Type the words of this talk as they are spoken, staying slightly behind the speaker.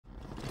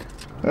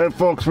Alright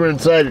folks, we're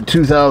inside a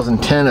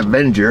 2010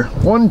 Avenger.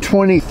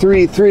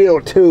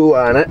 123,302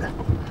 on it.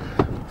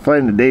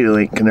 Find the data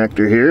link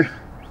connector here.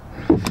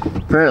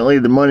 Apparently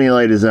the money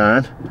light is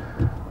on.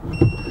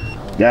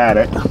 Got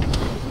it.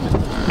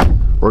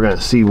 We're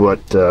gonna see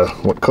what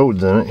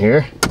code's in it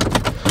here.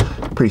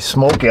 Pretty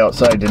smoky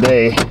outside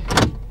today.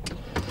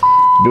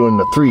 Doing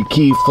the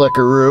 3-key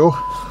flickaroo.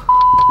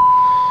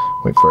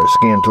 Wait for our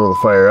scan tool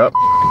to fire up.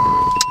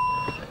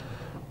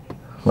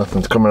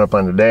 Nothing's coming up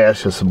on the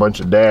dash, just a bunch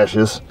of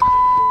dashes.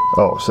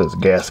 Oh, it says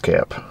gas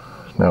cap.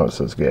 Now it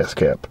says gas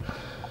cap.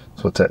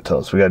 So what's that tell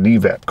us? We got an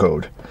evap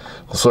code.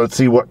 So let's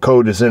see what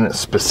code is in it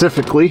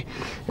specifically,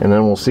 and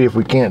then we'll see if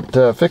we can't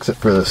fix it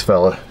for this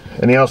fella.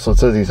 And he also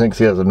says he thinks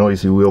he has a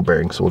noisy wheel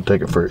bearing, so we'll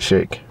take it for a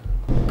shake.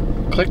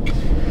 Click.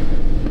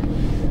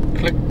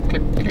 Click,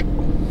 click, click.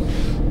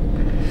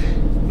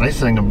 Nice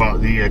thing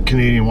about the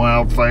Canadian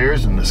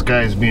wildfires and the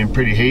skies being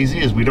pretty hazy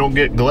is we don't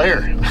get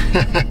glare.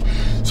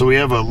 So we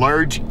have a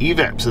large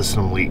evap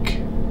system leak.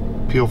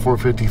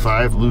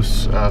 PO455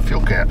 loose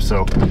fuel cap,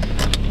 so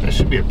that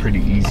should be a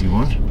pretty easy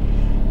one.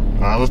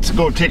 Let's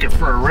go take it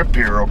for a rip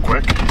here real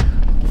quick.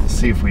 Let's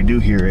see if we do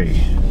hear a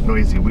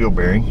noisy wheel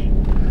bearing.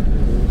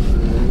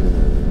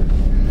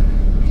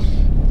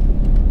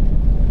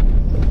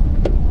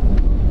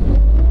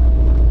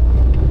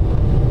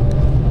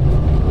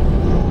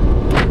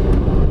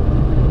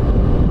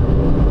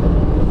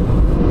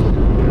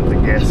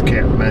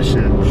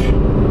 Message,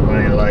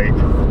 money light.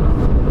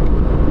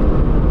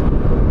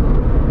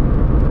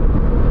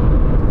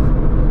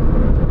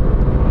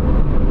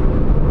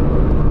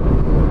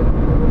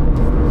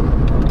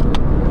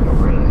 Don't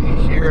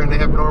really hear an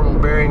abnormal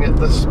bearing at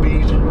this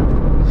speed.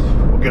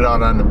 We'll get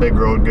out on the big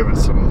road, give it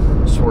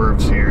some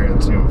swerves here,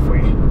 and see if we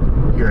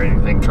hear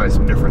anything. Try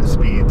some different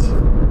speeds.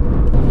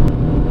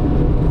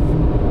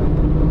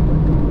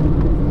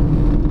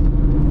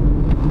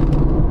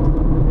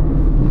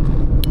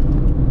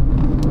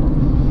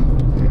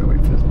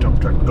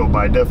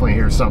 I definitely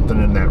hear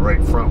something in that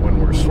right front when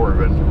we're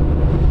swerving.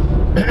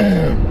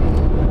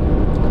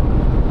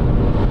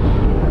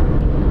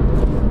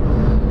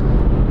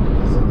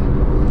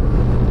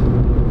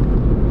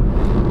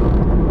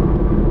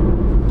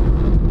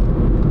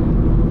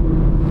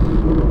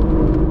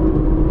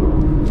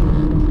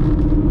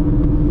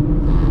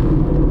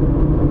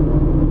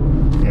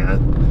 Yeah,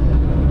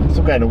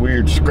 some kind of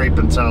weird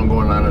scraping sound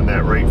going on in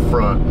that right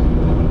front.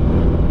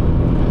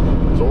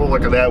 So we'll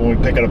look at that when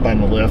we pick it up on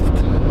the lift.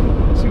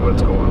 See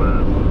what's going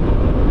on.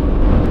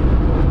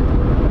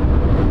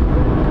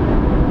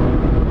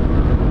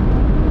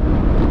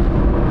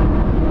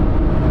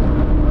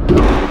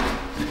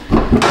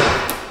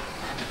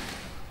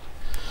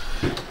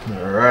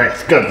 Alright,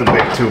 it's got the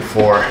big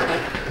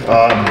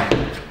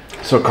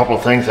 2.4. So a couple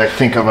of things I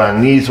think of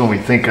on these when we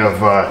think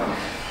of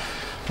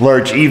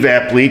large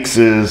evap leaks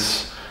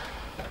is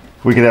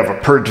we could have a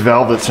purge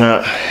valve that's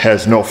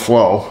has no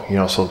flow, you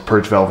know, so the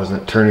purge valve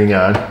isn't turning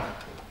on.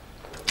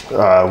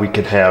 We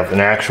could have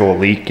an actual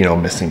leak, you know,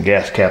 missing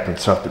gas cap and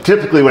stuff. But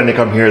typically when they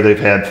come here, they've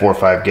had 4 or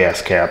 5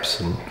 gas caps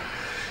and,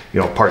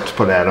 you know, parts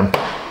put at them.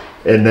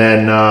 And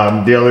then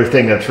the other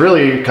thing that's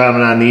really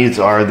common on these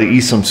are the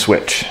ESIM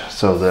switch.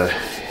 So the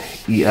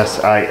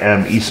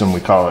ESIM, ESIM we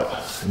call it,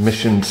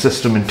 Emission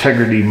System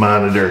Integrity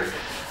Monitor.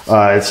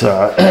 It's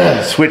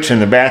a switch in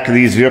the back of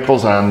these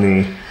vehicles on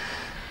the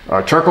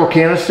charcoal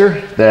canister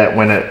that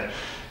when it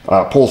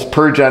pulls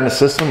purge on the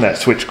system, that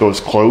switch goes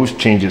closed,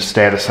 changes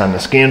status on the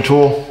scan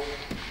tool,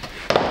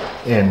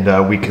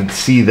 and we can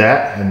see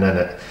that, and then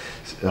it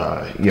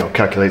you know,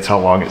 calculates how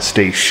long it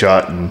stays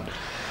shut and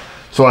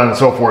so on and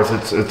so forth.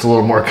 It's a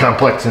little more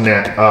complex than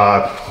that.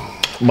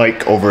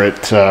 Mike over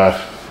at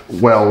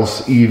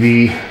Wells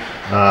EV,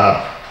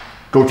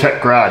 Go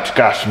Tech Garage.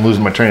 Gosh, I'm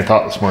losing my train of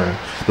thought this morning.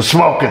 The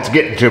smoke, it's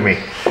getting to me.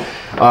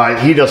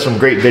 He does some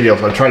great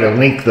videos. I'll try to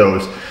link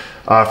those.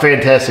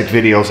 Fantastic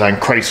videos on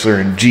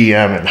Chrysler and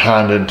GM and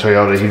Honda and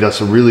Toyota. He does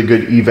some really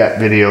good evap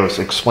videos,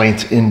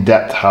 explains in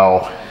depth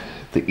how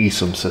the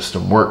ESIM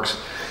system works.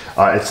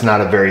 It's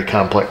not a very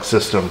complex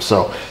system,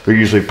 so they're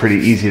usually pretty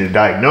easy to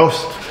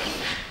diagnose.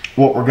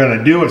 What we're going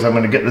to do is I'm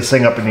going to get this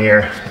thing up in the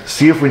air,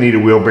 see if we need a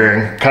wheel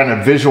bearing, kind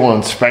of visual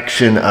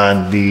inspection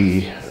on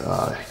the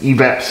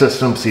evap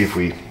system, see if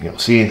we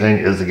see anything.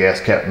 Is the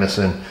gas cap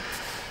missing?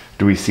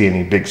 Do we see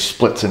any big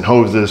splits in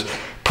hoses?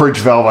 Purge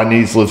valve on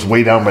these lives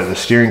way down by the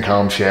steering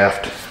column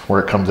shaft where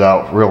it comes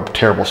out. Real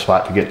terrible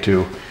spot to get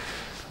to.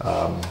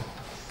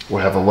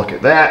 We'll have a look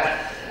at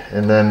that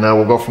and then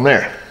we'll go from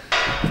there.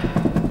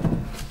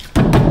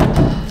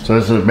 So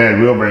this is a bad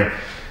wheel bearing.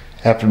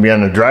 Happen to be on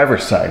the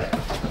driver's side,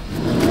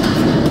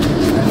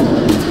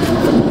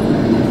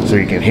 so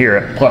you can hear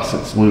it, plus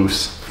it's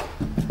loose.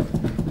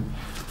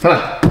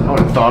 Huh, I would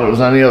have thought it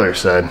was on the other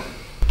side.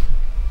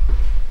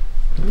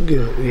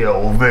 Get the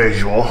old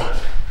visual.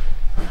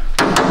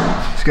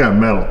 It's got a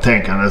metal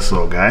tank on this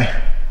little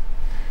guy.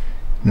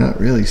 Not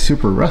really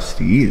super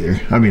rusty either.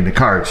 I mean, the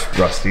car's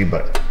rusty,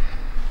 but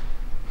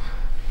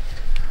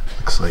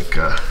looks like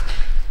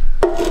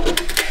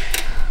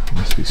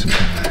must be some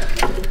kind of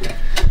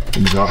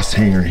exhaust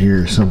hanger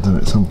here or something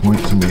at some point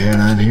somebody had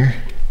on here.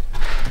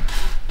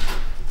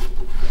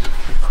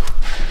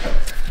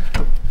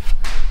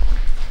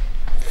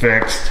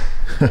 Fixed.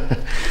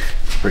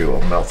 Pretty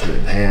well melted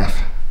in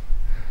half.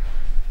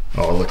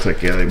 Oh, it looks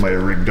like, yeah, they might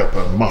have rigged up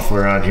a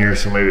muffler on here,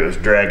 so maybe it was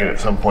dragging at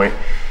some point.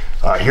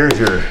 Here's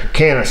your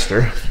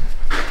canister.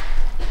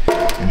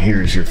 And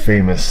here's your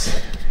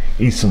famous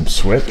ESIM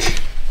switch.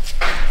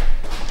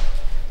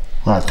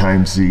 A lot of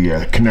times the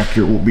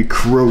connector will be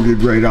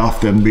corroded right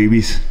off them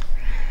babies.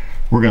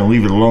 We're going to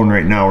leave it alone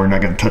right now. We're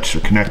not going to touch the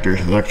connector,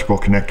 the electrical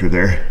connector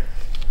there.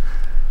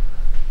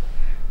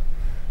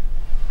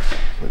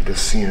 But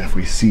just seeing if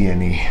we see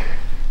any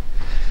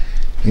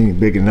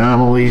big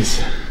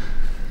anomalies.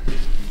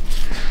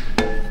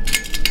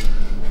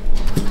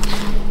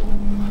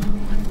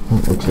 Well,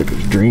 it looks like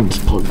his drain's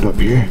plugged up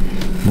here.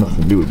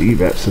 Nothing to do with the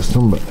evap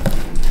system, but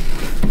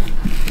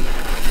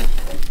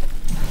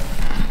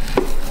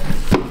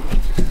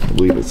I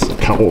believe it's a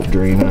towel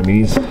drain on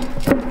these.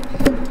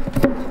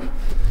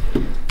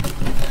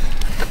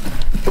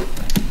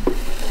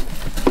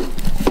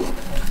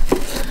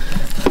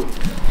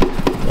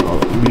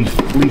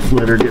 Leaf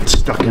litter gets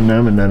stuck in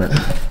them, and then it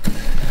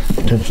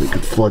potentially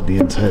could flood the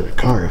inside of the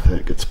car if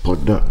that gets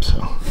plugged up. So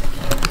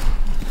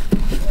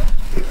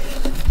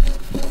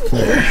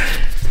there,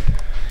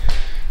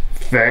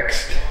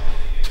 fixed.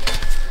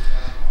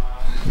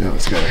 Now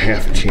it's got a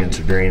half a chance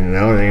of draining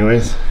out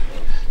anyways.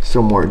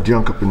 Still more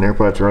junk up in there,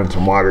 but I have to run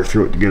some water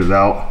through it to get it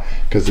out,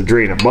 because the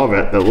drain above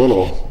it, the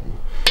little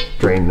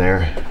drain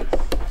there,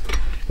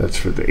 that's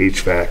for the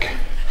HVAC.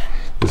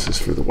 This is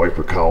for the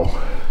wiper cowl.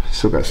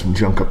 Still got some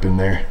junk up in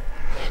there.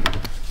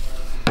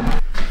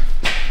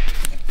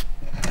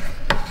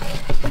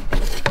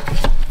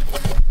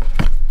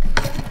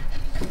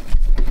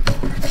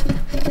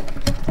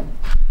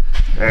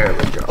 There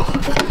we go.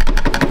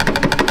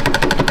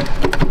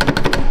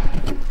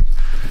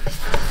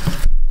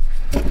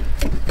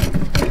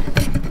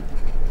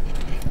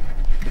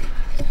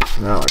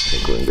 Now I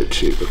think we're in good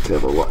shape. Let's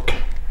have a look.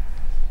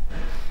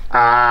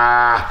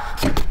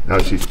 Now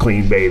she's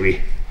clean,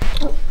 baby.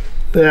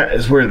 That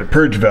is where the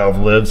purge valve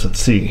lives. Let's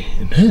see,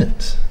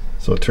 enhance.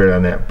 So it's right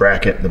on that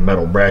bracket, the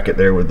metal bracket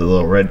there with the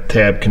little red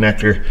tab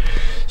connector.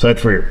 So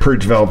that's where your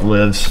purge valve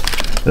lives.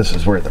 This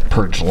is where the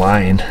purge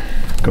line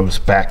goes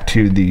back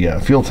to the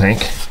fuel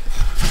tank.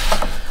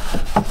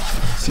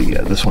 So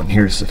yeah, this one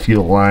here is the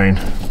fuel line.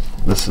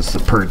 This is the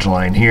purge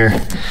line here.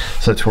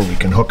 So that's where we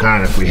can hook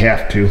on if we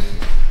have to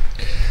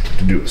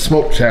do a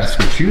smoke test,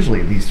 which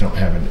usually these don't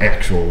have an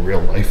actual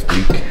real life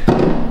leak.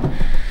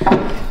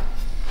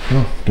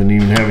 Oh, didn't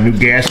even have a new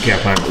gas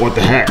cap on it. What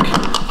the heck?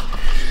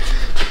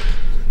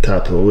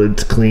 Top of the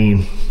lid's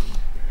clean.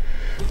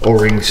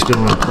 O-ring's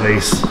still in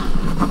place.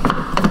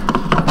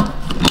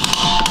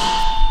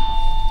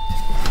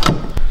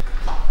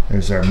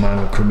 There's our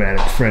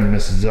monochromatic friend,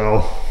 Mrs. O.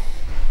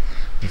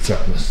 What's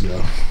up, Mrs.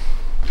 O?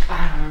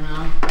 I don't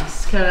know. I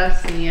just gotta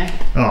see you.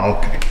 Oh,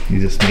 okay. You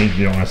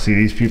don't want to see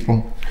these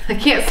people? I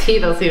can't see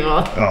those people.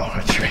 Oh,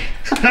 that's right.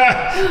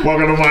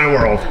 Welcome to my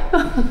world.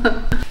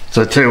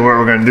 So I'll tell you what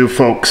we're going to do,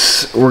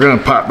 folks. We're going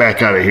to pop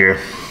back out of here.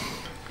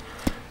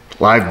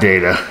 Live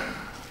data.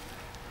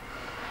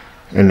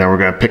 And then we're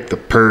going to pick the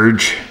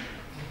purge.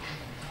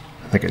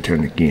 I think I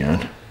turned the key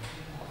on.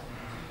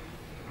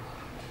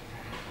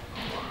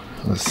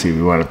 Let's see,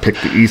 we want to pick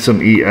the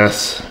ESIM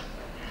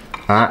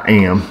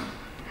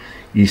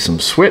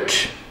ESIM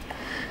switch.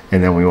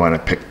 And then we want to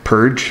pick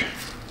purge.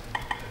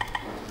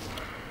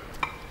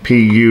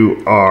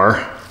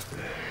 PUR.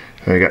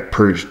 I got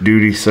purge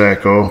duty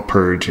cycle,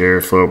 purge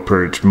airflow,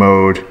 purge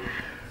mode.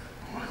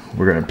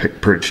 We're gonna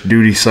pick purge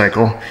duty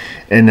cycle.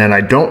 And then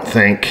I don't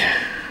think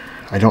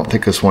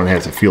this one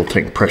has a fuel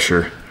tank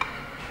pressure.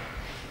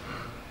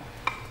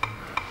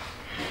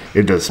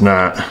 It does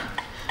not.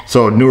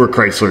 So newer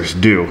Chryslers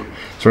do.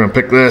 So we're gonna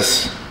pick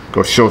this,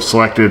 go show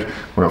selected,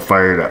 we're gonna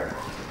fire it up.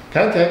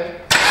 Contact.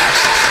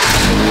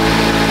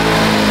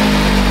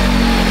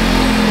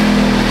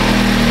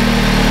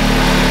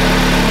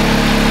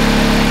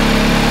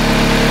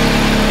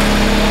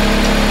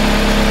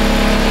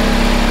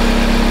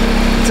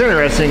 It's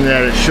interesting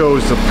that it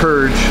shows the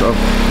purge of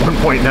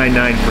 1.99%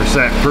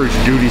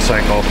 purge duty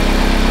cycle.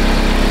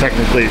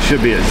 Technically it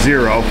should be at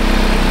 0.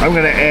 We're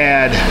gonna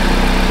add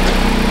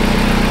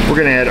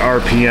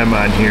RPM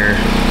on here,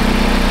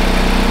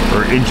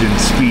 or engine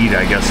speed,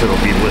 I guess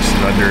it'll be listed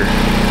under,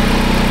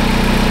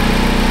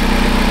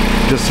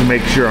 just to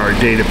make sure our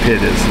data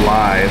pit is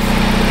live.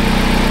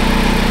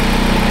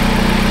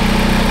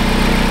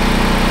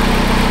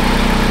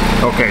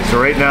 Okay, so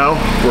right now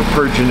we're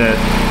purging at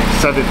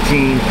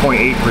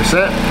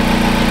 17.8%.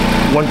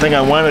 One thing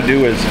I want to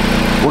do is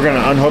we're going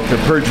to unhook the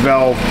purge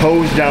valve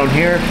hose down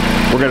here.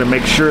 We're going to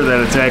make sure that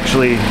it's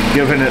actually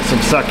giving it some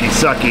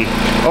sucky.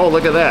 Oh,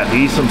 look at that.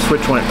 The ESIM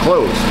switch went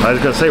closed. I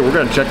was going to say, we're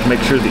going to check to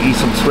make sure the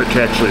ESIM switch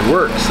actually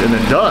works, and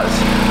it does.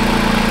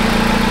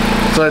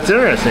 So that's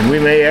interesting. We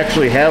may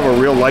actually have a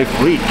real life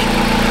leak,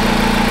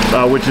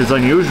 which is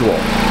unusual.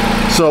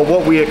 So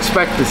what we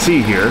expect to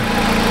see here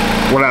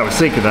what I was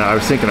thinking our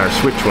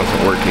switch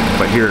wasn't working,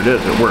 but here it is,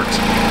 it works.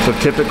 So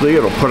typically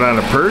it'll put on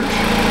a purge,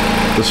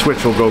 the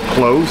switch will go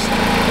closed,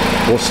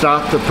 we'll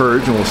stop the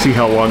purge and we'll see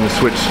how long the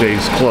switch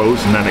stays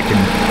closed, and then it can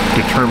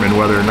determine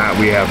whether or not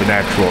we have an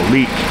actual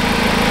leak.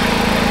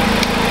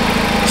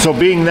 So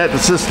being that the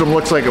system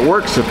looks like it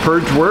works, the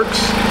purge works,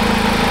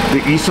 the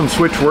eSIM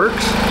switch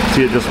works.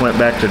 See, it just went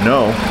back to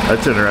no.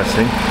 That's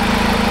interesting.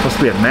 Must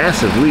be a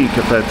massive leak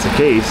if that's the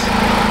case,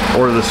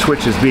 or the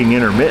switch is being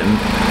intermittent.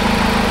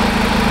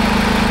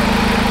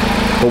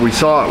 But we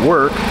saw it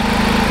work.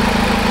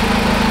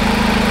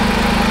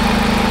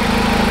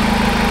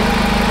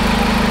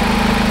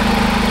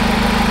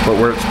 But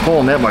where it's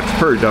pulling that much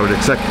purge, I would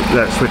expect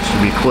that switch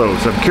to be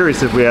closed. I'm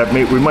curious if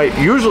we might,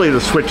 usually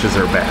the switches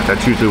are bad.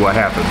 That's usually what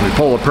happens. We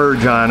pull a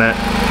purge on it,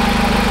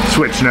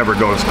 switch never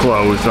goes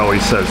closed,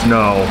 always says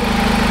no.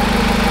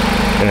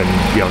 And,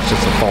 you know, it's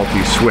just a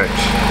faulty switch.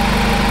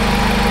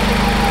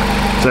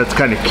 So that's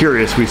kind of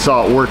curious. We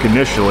saw it work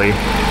initially.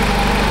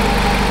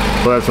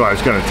 Well, that's what I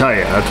was going to tell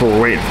you. That's what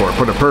we're waiting for.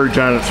 Put a purge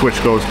on it,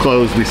 switch goes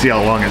closed, we see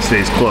how long it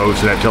stays closed,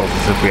 and that tells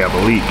us if we have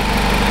a leak.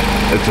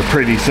 It's a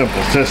pretty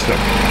simple system.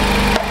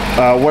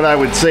 What I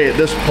would say at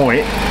this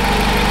point,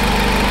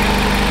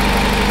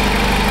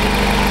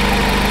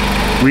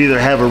 we either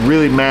have a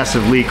really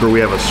massive leak or we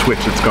have a switch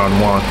that's gone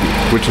wonky,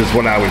 which is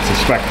what I would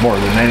suspect more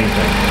than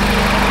anything.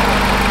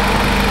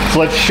 So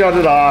let's shut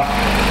it off.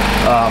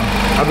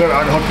 I'm going to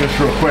unhook this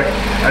real quick.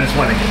 I just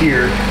want to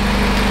hear.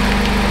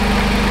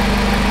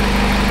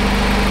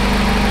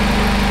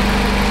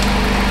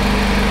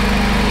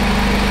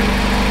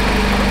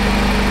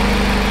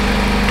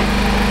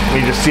 Let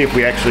me just see if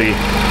we actually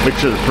make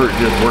sure the purge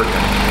is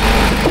working.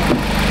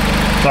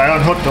 So I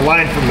unhooked the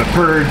line from the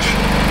purge.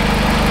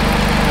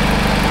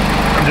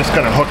 I'm just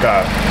going to hook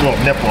a little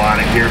nipple on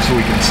it here so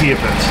we can see if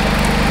it's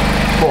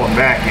pulling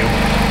vacuum.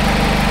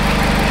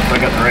 I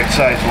got the right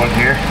size one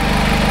here.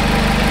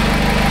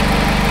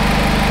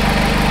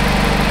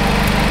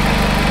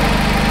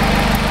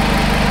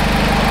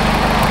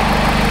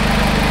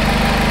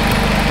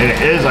 And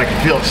it is, I can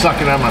feel it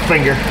sucking on my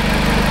finger.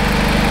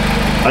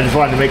 I just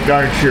wanted to make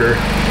darn sure.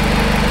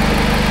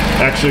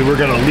 Actually, we're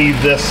going to leave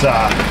this,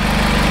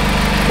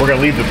 we're going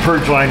to leave the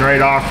purge line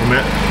right off from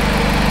it.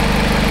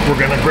 We're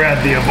going to grab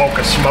the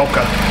Avoca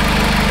Smoka.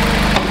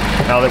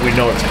 Now that we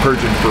know it's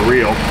purging for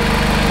real.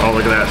 Oh,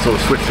 look at that. So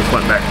the switch just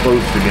went back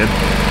closed again.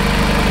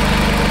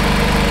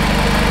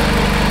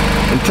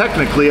 And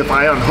technically, if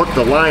I unhook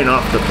the line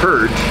off the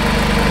purge,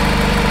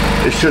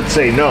 it should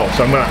say no.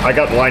 So I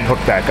got the line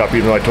hooked back up,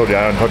 even though I told you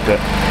I unhooked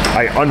it.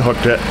 I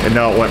unhooked it, and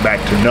now it went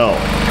back to no.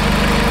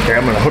 Okay,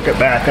 I'm going to hook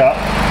it back up.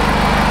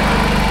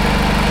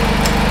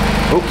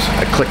 Oops,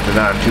 I clicked it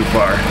on too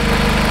far.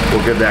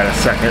 We'll give that a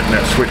second, and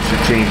that switch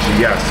should change to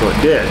yes, so it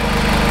did.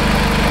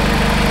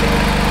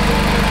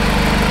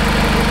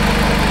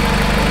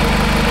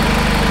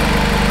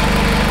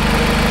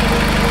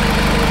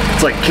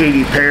 It's like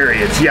Katy Perry,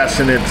 it's yes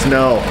and it's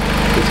no.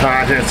 It's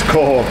hot and it's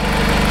cold.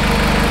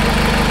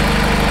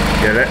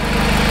 Get it?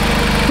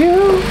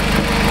 You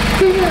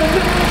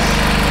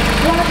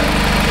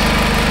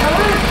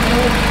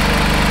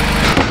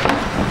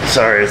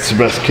sorry, it's the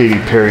best Katy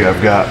Perry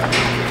I've got.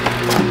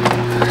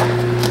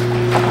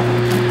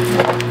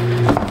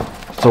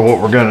 So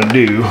what we're gonna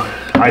do,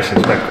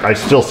 I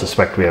still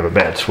suspect we have a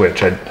bad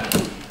switch.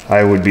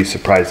 I would be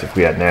surprised if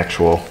we had an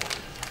actual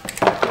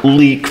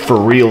leak for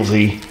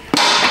realsy.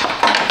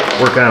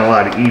 Work on a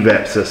lot of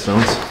EVAP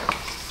systems.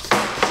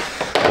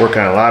 Work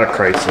on a lot of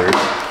Chryslers,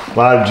 a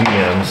lot of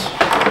GMs.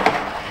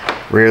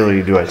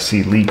 Rarely do I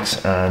see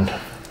leaks on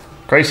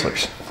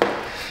Chryslers.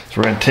 So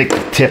we're gonna take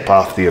the tip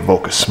off the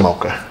Avoca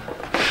Smoka.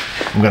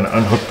 I'm gonna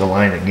unhook the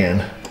line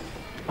again.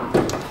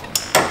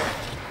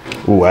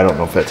 Ooh, I don't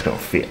know if that's gonna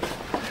fit.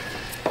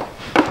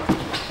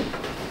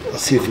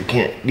 Let's see if we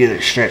can't get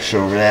it stretched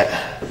over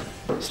that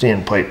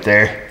standpipe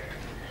there.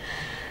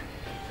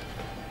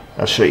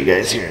 I'll show you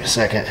guys here in a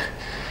second.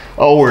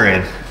 Oh, we're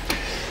in.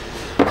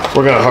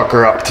 We're gonna hook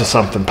her up to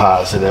something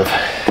positive.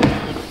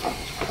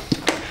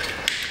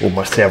 We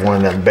must have one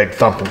of them big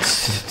thumping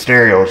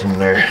stereos in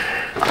there.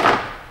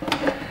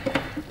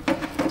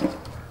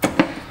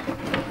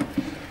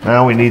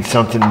 Now we need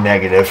something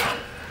negative.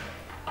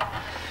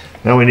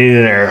 Now we need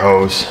an air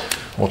hose.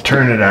 We'll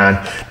turn it on.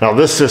 Now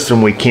this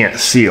system we can't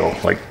seal,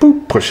 like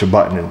boop, push a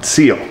button and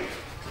seal,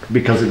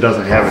 because it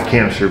doesn't have a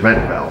canister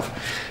vent valve.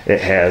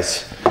 It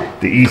has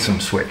the eSIM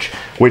switch,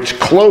 which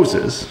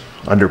closes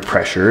under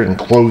pressure and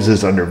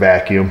closes under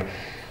vacuum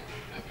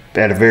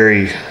at a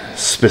very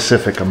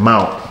specific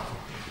amount,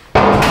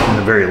 and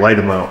a very light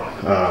amount.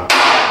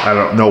 I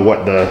don't know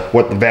what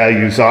the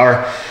values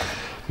are,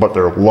 but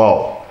they're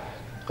low.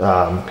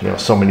 You know,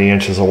 so many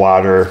inches of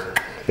water,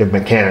 it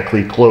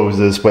mechanically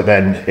closes, but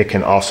then it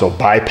can also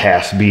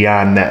bypass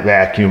beyond that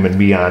vacuum and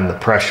beyond the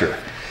pressure.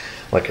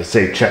 Like I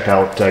say, check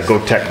out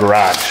Go Tech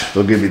Garage.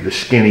 They'll give you the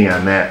skinny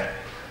on that.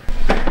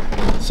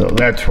 So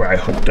that's where I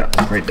hooked up,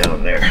 right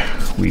down there.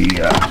 We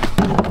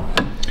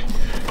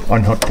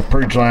unhooked the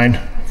purge line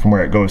from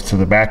where it goes to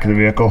the back of the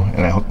vehicle,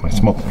 and I hooked my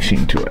smoke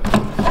machine to it.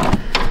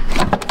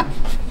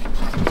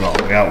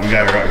 out. We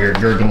got her out here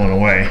gurgling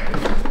away.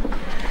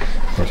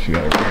 Of course, we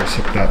got our cars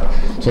hooked up.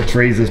 So let's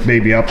raise this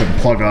baby up and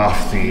plug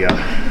off the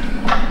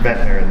vent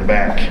there in the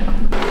back.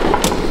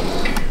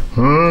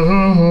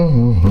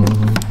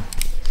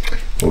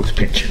 Oh, it's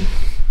pinching.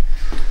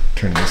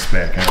 Turn this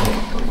back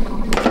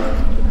on.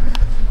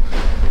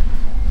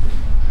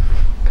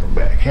 Come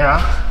back here.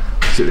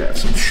 Should have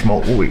some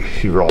smoke.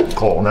 You're all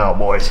cold now,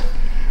 boys.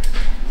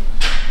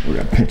 We're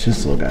gonna pinch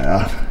this little guy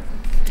off.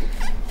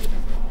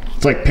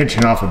 It's like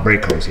pinching off a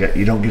brake hose, yet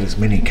you don't get as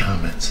many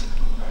comments.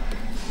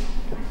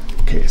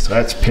 Okay, so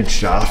that's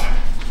pinched off.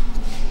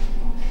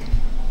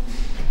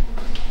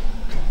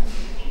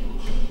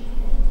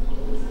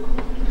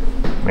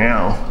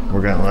 Now,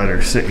 we're gonna let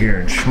her sit here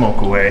and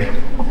smoke away.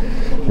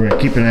 We're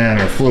gonna keep an eye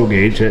on our flow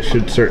gauge. That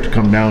should start to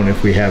come down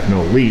if we have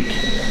no leak.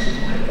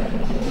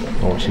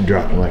 Oh, she's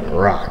dropping like a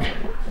rock.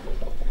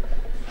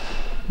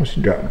 Oh,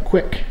 she's dropping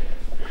quick.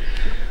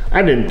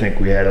 I didn't think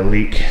we had a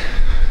leak.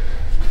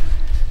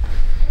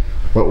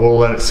 But we'll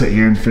let it sit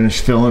here and finish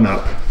filling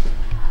up.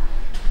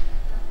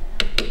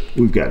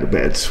 We've got a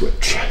bad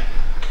switch.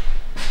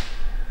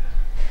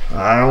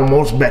 I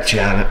almost bet you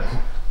on it.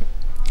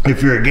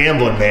 If you're a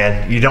gambling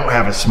man, you don't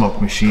have a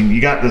smoke machine,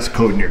 you got this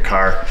code in your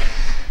car.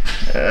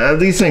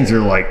 These things are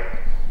like,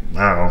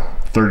 I don't know,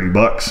 30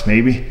 bucks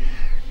maybe.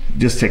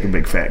 Just take a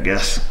big fat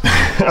guess.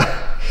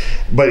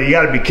 But you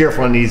gotta be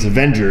careful on these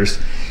Avengers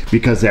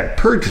because that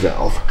purge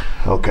valve,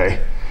 okay,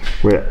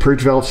 where that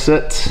purge valve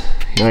sits,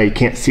 now you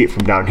can't see it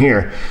from down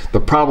here. The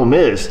problem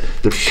is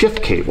the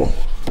shift cable.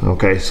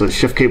 Okay, so the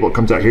shift cable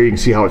comes out here. You can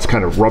see how it's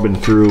kind of rubbing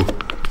through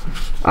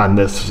on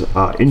this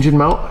engine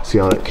mount. See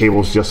how that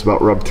cable's just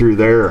about rubbed through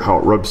there, or how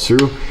it rubs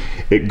through.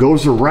 It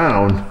goes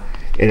around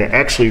and it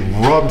actually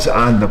rubs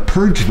on the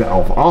purge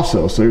valve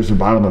also. So there's the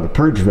bottom of the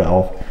purge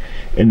valve,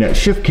 and that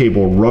shift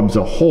cable rubs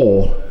a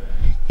hole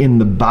in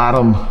the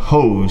bottom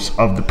hose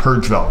of the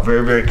purge valve.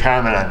 Very, very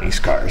common on these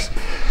cars.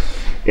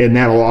 And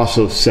that'll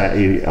also set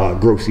a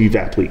gross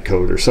evap leak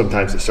code, or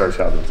sometimes it starts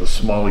out with a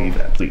small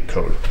evap leak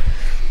code.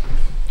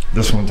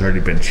 This one's already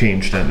been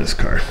changed on this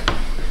car.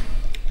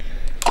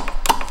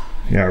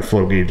 Yeah, our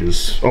flow gauge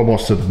is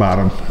almost to the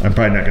bottom. I'm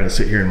probably not gonna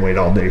sit here and wait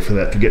all day for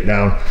that to get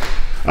down.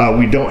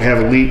 We don't have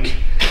a leak.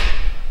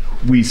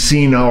 We've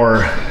seen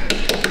our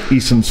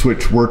eSIM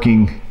switch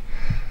working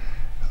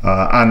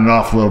on and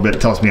off a little bit.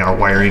 It tells me our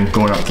wiring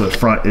going up to the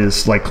front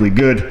is likely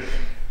good.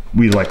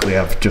 We likely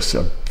have just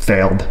a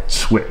failed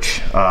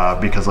switch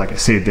because, like I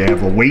said, they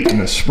have a weight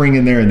and a spring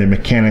in there, and they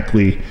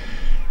mechanically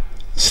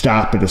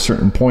stop at a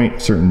certain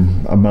point,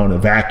 certain amount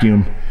of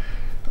vacuum.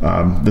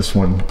 This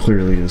one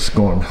clearly is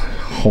going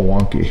whole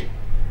wonky.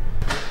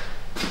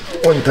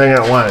 One thing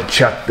I want to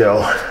check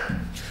though,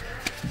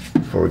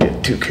 before we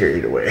get too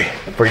carried away,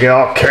 before we get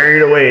all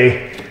carried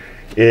away,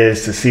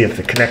 is to see if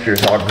the connector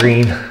is all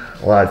green.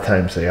 A lot of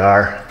times they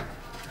are.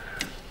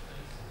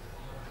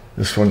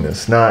 This one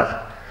is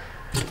not,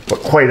 but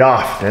quite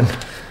often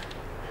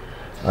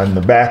on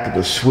the back of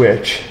the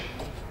switch,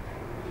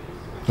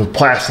 the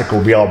plastic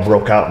will be all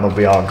broke out and they'll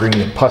be all green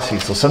and pussy.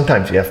 So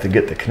sometimes you have to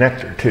get the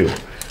connector too.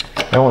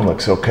 That one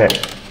looks okay.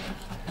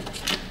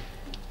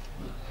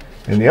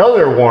 And the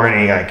other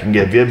warning I can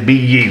give you, be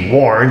ye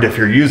warned, if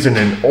you're using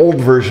an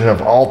old version of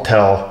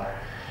Altel,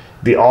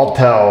 the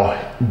Altel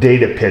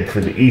data PID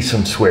for the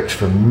eSIM switch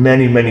for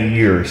many, many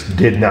years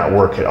did not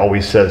work. It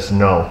always says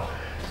no.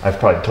 I've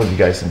probably told you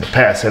guys in the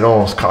past, it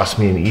almost cost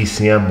me an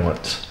ECM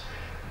once.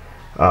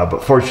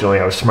 But fortunately,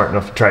 I was smart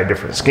enough to try a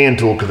different scan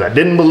tool because I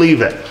didn't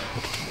believe it.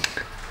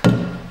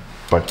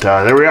 But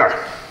there we are.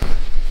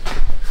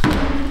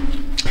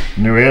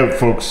 And there we have it,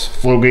 folks.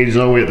 Flow gauge is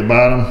all the way at the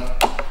bottom.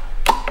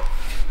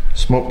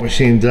 Smoke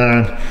machine's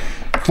on.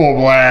 Full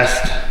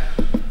blast.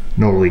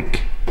 No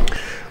leak.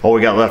 All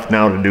we got left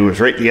now to do is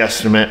write the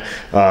estimate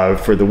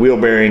for the wheel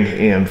bearing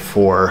and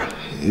for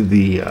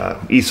the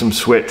eSIM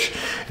switch,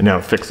 and now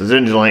it fixes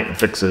engine light and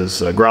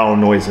fixes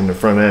growling noise in the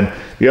front end.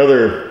 The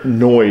other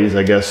noise,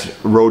 I guess,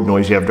 road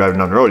noise you have driving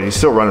down the road, you're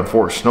still running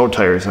 4 snow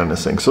tires on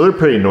this thing, so they're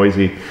pretty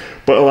noisy.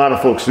 But a lot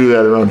of folks do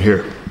that around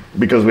here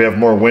because we have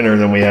more winter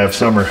than we have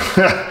summer.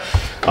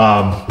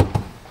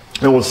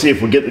 And we'll see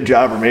if we get the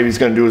job, or maybe he's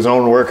going to do his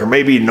own work, or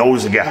maybe he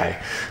knows a guy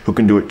who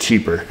can do it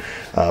cheaper.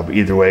 But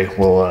either way,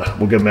 we'll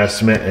give him an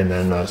estimate, and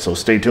then so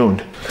stay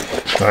tuned.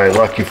 All right,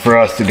 lucky for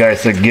us, the guy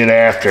said get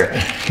after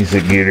it. He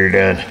said get her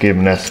done. Gave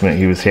him an estimate.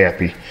 He was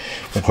happy.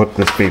 I'll hook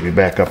this baby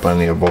back up on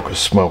the Avoca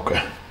smoker.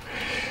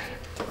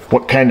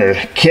 What kind of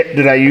kit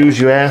did I use,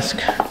 you ask?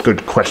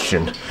 Good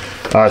question.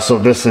 So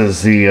this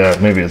is the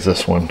maybe it's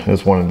this one.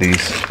 It's one of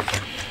these.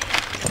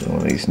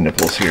 One of these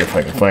nipples here, if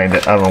I can find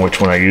it. I don't know which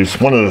one I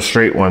used. One of the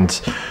straight ones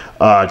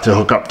to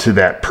hook up to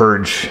that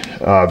purge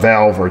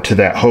valve, or to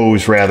that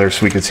hose rather,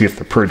 so we can see if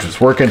the purge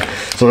is working.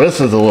 So this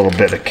is a little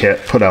bit of kit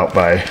put out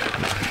by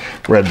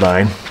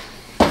Redline.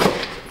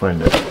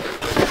 Find it.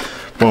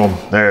 Boom,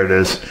 there it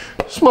is.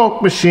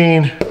 Smoke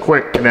machine,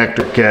 quick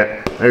connector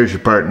kit. There's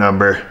your part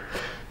number.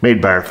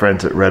 Made by our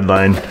friends at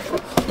Redline.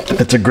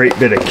 It's a great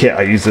bit of kit.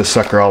 I use this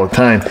sucker all the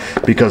time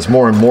because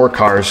more and more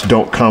cars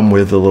don't come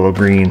with the little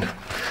green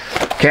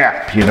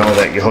cap, you know,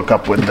 that you hook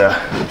up with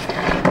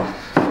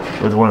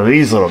one of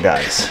these little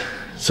guys.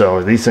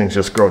 So these things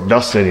just grow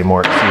dust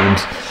anymore, it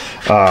seems,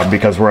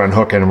 because we're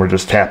unhooking and we're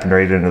just tapping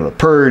right into the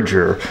purge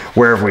or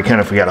wherever we can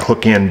if we got to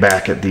hook in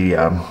back at the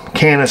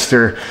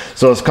canister.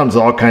 So this comes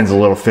with all kinds of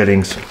little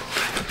fittings.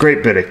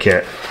 Great bit of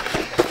kit.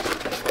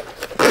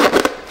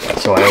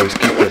 So I always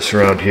keep this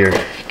around here.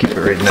 Keep it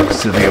right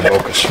next to the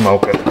Avoca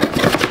smoker.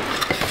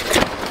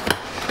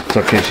 So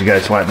in case you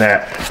guys want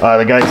that.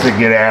 The guys that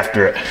get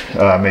after it,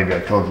 maybe I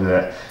told you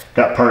that.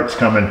 Got parts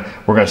coming.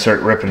 We're going to start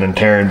ripping and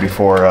tearing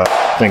before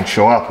things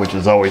show up, which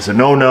is always a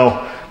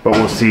no-no. But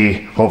we'll see,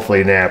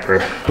 hopefully Napper,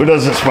 who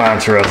doesn't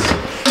sponsor us,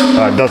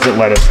 doesn't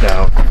let us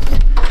down.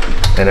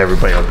 And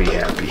everybody will be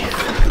happy.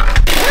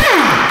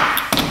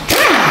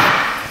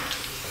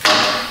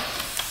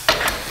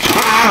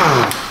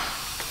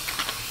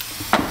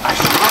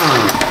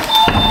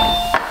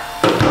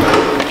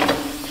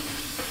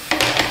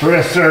 We're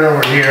going to start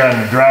over here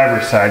on the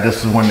driver's side.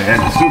 This is when they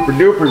had the super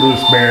duper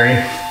loose bearing.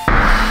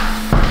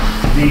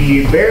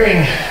 The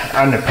bearing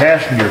on the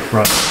passenger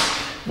front,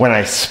 when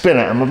I spin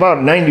it, I'm about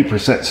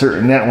 90%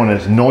 certain that one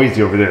is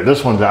noisy over there.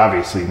 This one's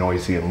obviously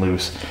noisy and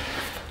loose.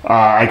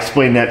 I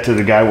explained that to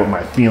the guy what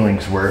my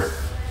feelings were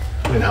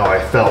and how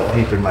I felt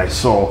deep in my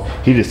soul.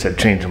 He just said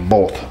change them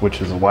both, which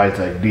is a wise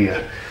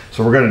idea.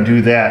 So we're going to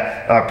do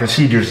that.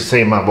 Procedure's the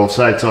same on both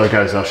sides. So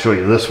guys, I'll show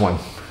you this one.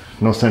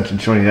 No sense in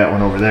showing you that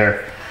one over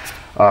there.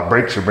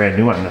 Brakes are brand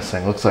new on this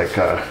thing. Looks like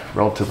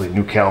relatively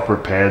new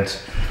caliper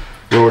pads,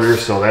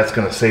 rotors, so that's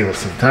going to save us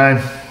some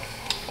time.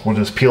 We'll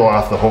just peel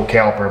off the whole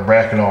caliper and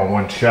bracket all in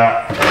one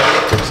shot.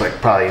 Looks like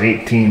probably an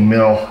 18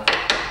 mil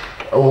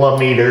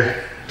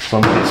meter. So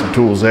I'm going to get some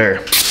tools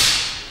there.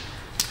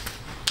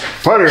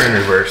 Putter in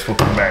reverse. We'll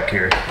come back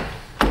here.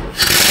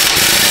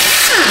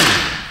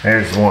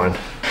 There's one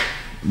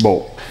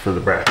bolt for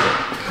the bracket.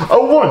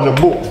 The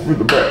bolt for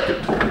the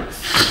bracket.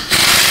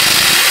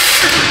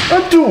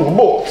 Two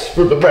bolts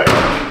for the bracket.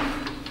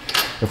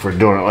 If we're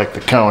doing it like the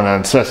count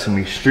on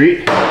Sesame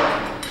Street.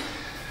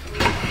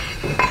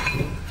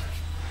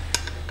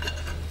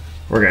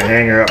 We're going to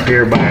hang her up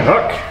here by a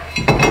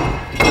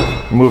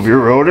hook. Move your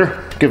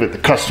rotor. Give it the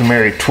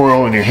customary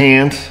twirl in your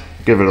hands.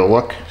 Give it a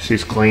look.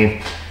 She's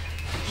clean,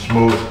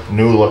 smooth,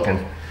 new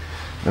looking.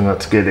 And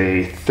let's get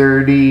a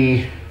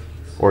 30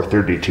 or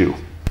 32.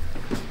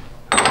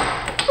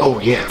 Oh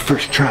yeah,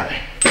 first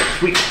try.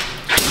 Sweet.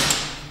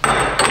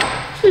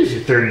 Here's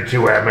your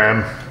 32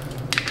 mm.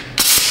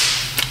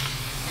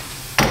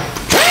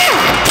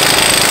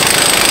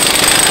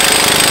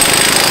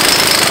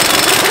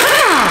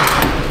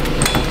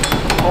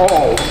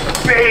 Oh,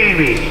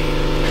 baby!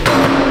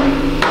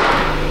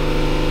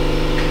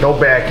 No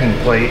backing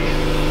plate.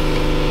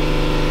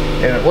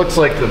 And it looks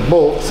like the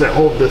bolts that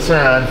hold this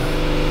on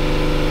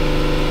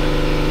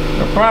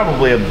are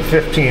probably of the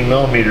 15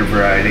 millimeter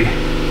variety.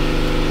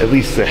 At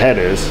least the head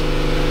is.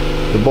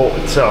 The bolt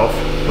itself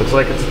looks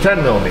like it's a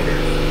 10 millimeter.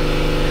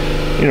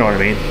 You know what I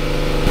mean?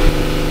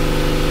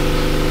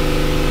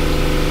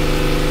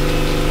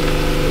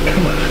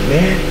 Come on,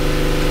 man.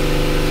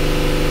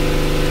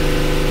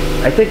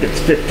 I think it's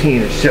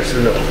 15, it's just a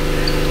little.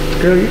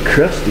 Girl, you're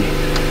crusty.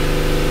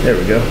 There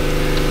we go.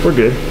 We're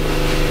good.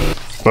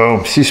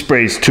 Boom, she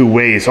sprays two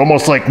ways,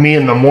 almost like me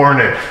in the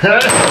morning.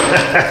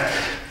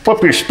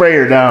 Flip your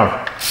sprayer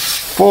down.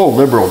 Full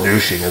liberal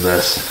douching of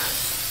this.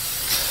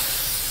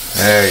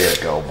 There you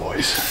go,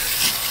 boys.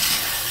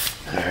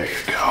 There you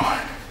go.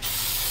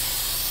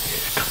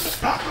 Here comes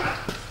Papa.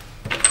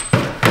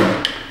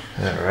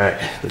 All right,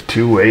 the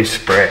two-way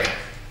spray.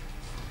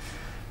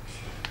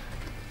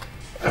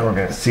 Now we're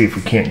gonna see if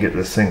we can't get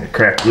this thing to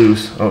crack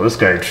loose. Oh, this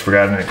guy just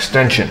forgot an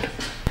extension.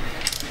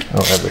 I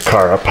don't have the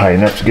car up high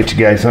enough to get you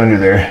guys under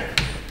there.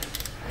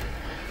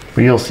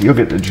 But you'll see, you'll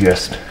get the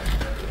gist.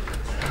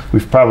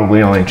 We've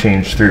probably only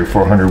changed 300 or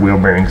 400 wheel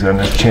bearings on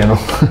this channel.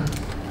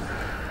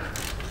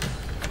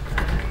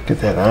 Get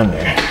that on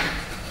there.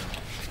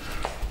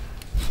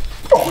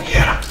 Oh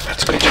yeah,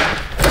 that's a good job.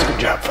 That's a good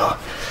job, fella.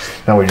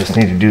 Now we just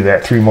need to do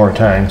that 3 more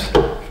times.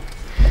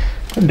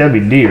 The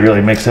WD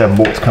really makes them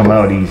bolts come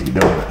out easy,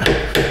 don't it?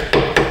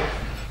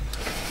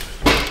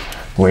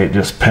 The way it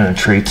just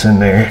penetrates in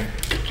there.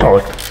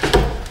 Oh,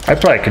 I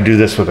probably could do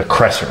this with a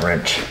crescent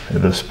wrench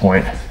at this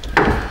point.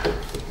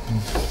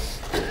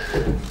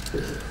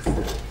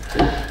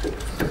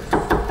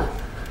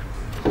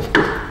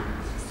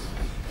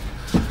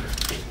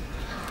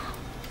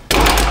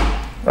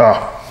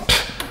 Oh,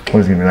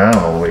 wasn't even out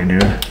all the way,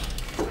 dude.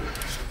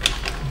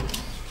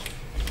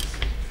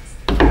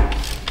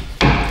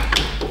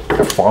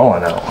 They're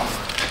falling out.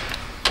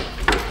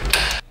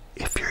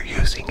 If you're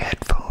using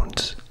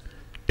headphones,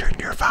 turn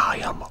your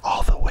volume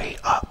all the way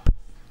up.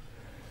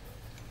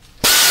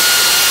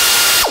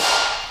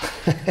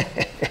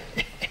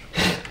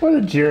 What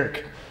a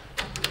jerk.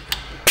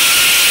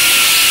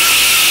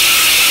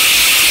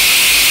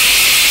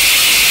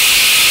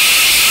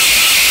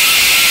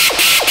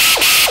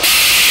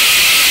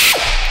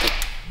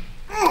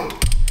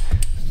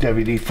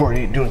 WD-40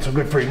 ain't doing so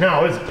good for you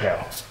now, is it,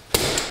 pal?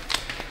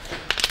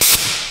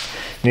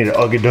 Need an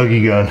Ugga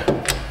Duggy gun.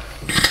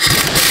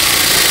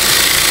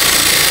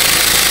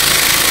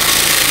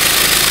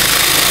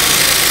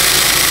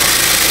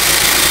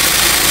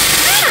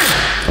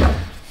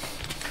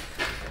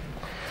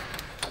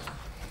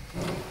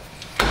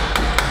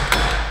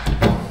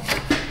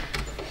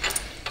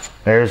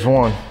 There's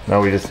one.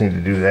 Now we just need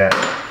to do that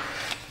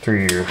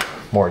 3 or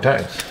more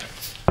times.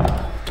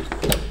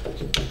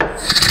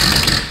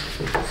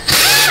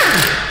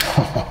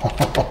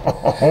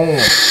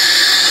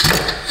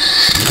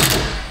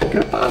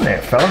 Get up on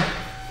there, fella.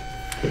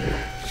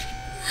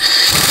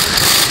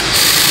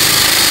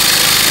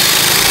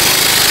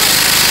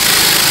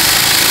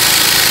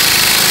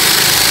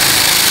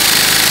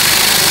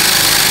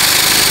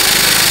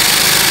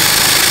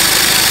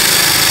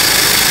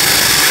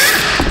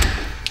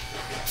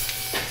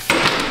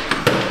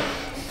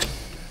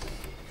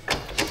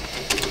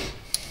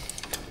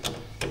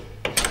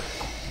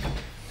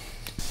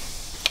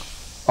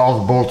 All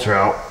the bolts are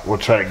out. We'll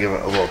try to give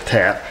it a little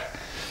tap.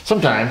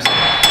 Sometimes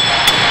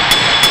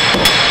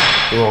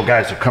the little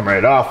guys will come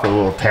right off with a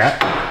little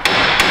tap.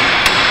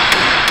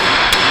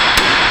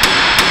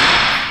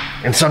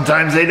 And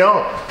sometimes they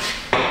don't.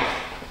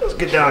 Let's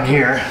get down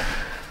here.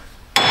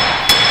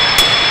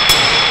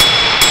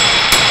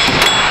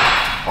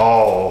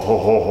 Oh, ho,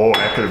 ho, ho,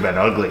 that could have been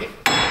ugly.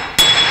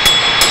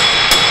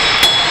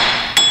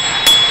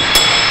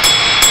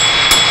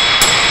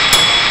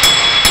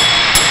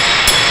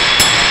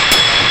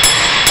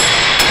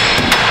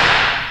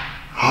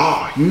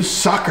 Oh, you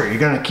sucker, you're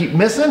gonna keep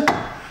missing?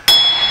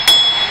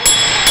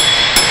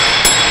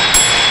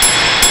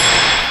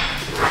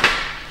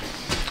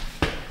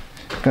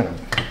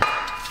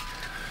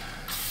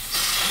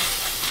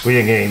 We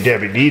didn't get any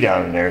Debbie D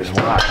down in there as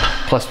well.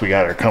 Plus we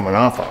got her coming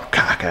off all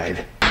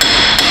cockeyed.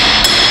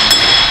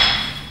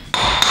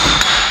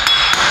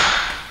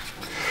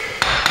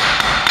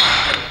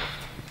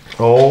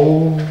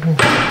 Oh,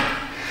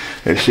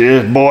 there she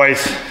is,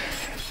 boys.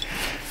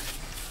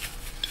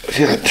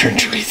 She doesn't turn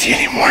too easy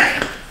anymore.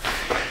 I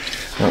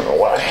don't know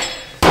why.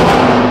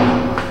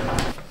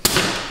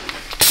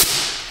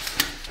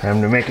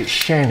 Time to make it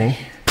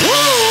shiny.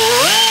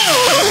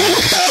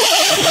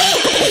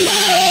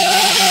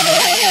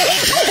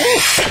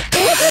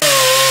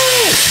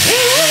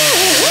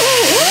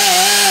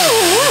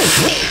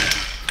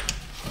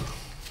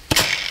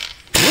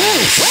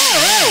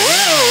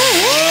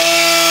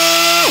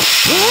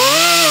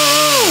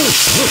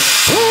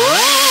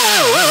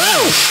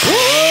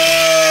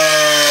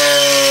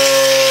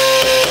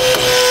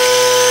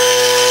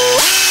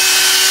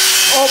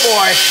 Oh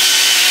boy.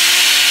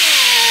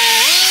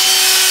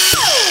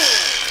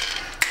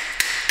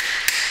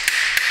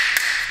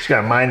 She's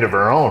got a mind of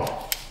her own.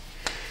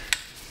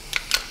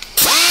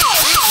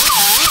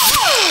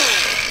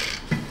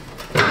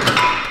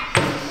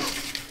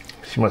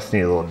 She must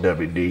need a little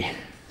WD.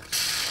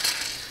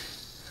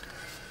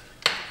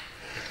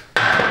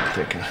 I'm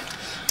thinking.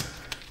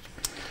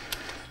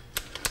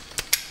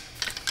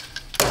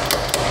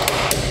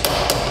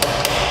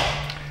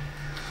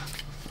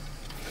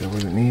 Is that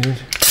what it needed?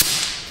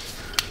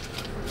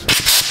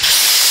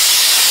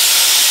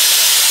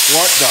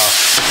 What the?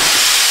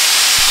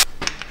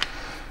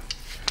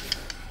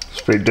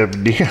 Spray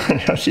WD on.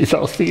 Now she's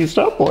all seized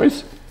up,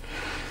 boys.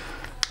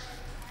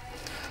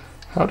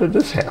 How did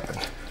this happen?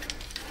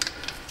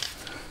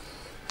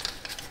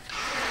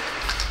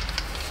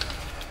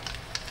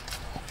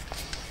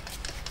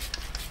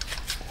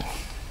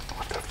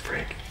 What the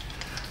frig?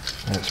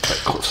 That's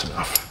probably close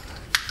enough.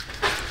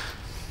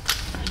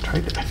 I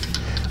tried it. I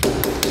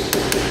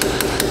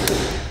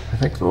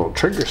think the little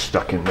trigger's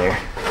stuck in there.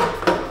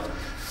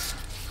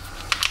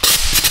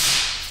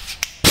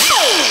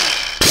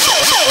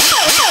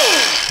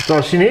 That's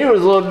all she needed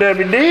was a little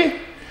WD.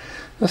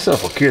 This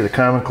stuff will cure the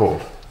common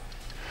cold.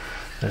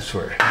 I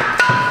swear.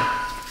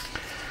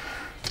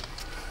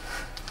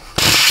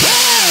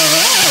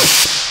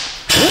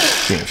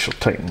 See if she'll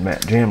tighten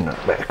that jam nut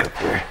back up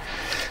there.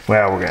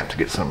 Well, we're gonna have to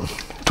get some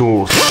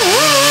tools.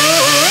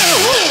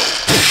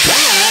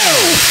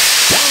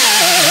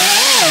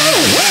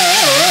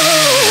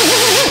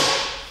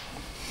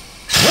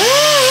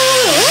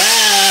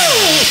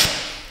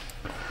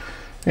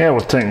 Yeah,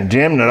 we'll tighten the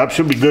jam nut up.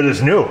 She'll be good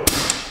as new.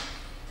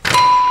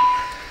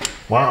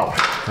 Wow,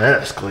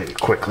 that escalated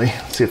quickly.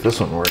 Let's see if this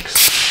one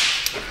works.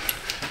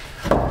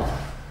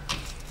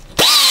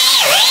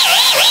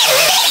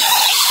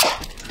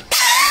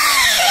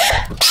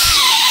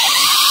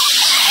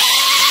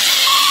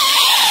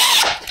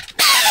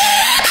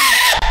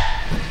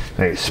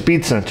 There's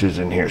speed sensors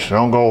in here, so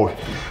don't go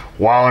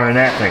wallering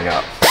that thing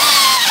up.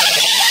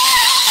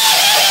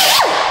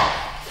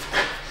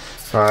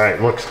 All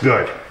right, looks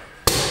good.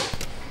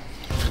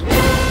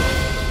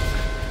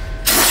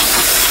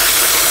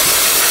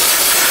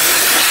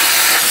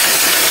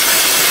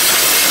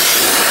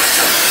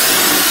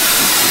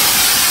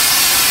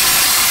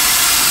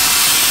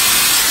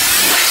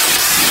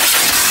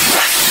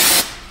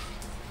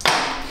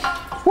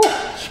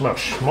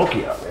 Smells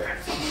smoky out there.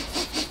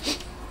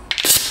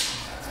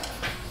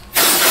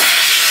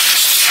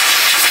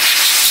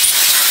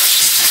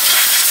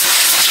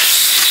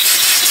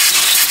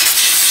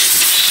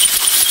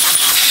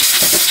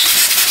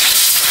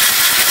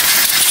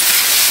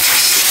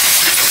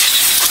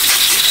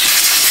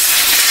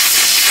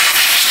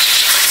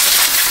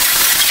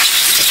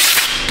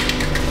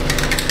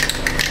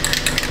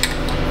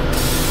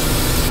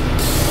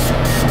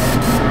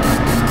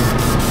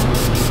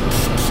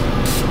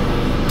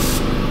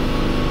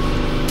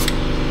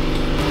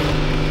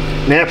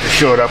 Napper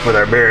showed up with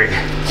our berry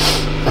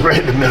right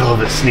in the middle of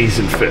a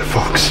sneezing fit,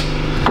 folks.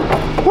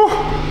 Whew.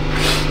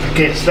 I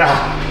can't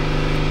stop.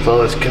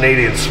 So this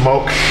Canadian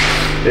smoke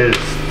is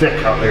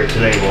thick out there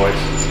today, boys.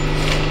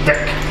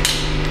 Thick.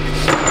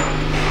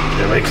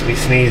 It makes me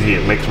sneezy.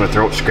 It makes my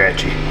throat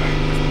scratchy.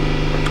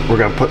 We're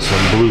gonna put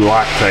some blue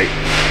Loctite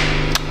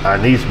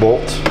on these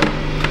bolts.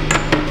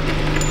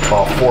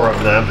 All 4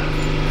 of them.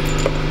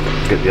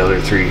 Get the other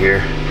 3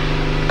 here.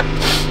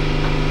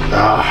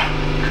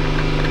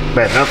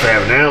 Bad enough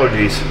having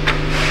allergies.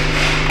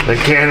 Then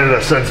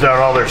Canada sends out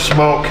all their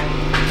smoke.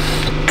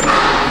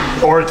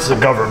 Or it's the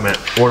government,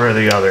 one or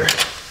the other.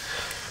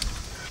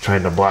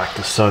 Trying to block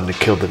the sun to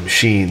kill the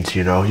machines,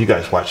 you know. You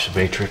guys watch The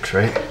Matrix,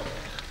 right?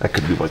 That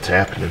could be what's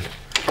happening.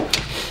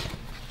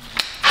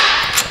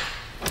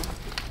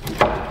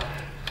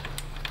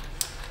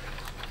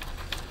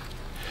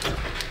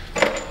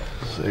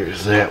 So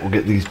there's that. We'll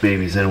get these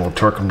babies in. We'll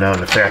torque them down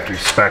to factory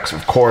specs,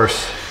 of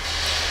course.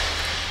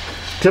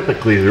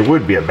 Typically, there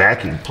would be a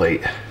backing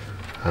plate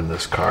on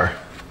this car.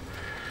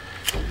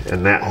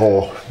 And that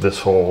hole, this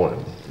hole,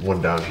 and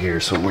one down here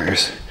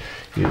somewheres.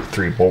 You have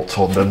 3 bolts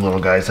holding them little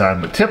guys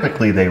on, but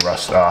typically they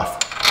rust off.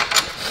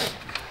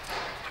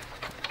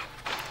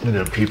 And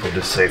then people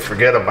just say,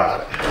 forget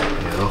about it,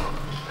 you know?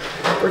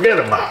 Forget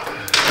about it.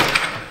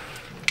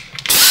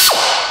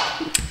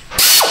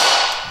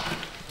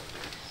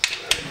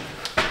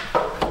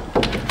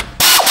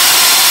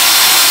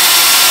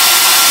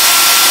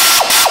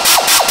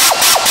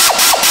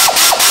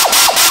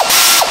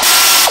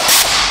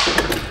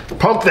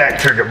 Pump that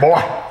trigger, boy.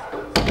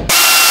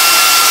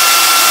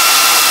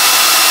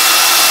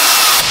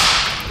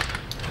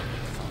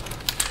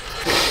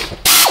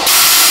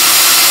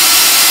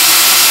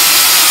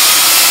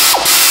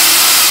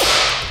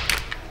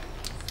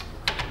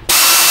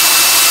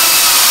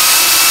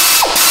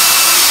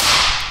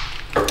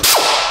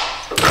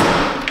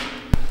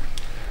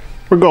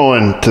 We're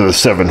going to the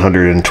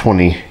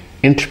 720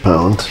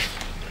 inch-pounds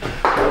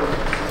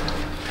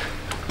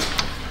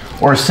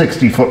or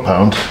 60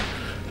 foot-pounds.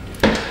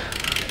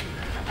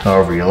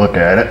 However you look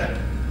at it.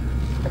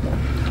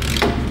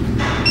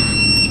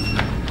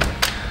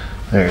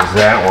 There's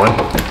that one.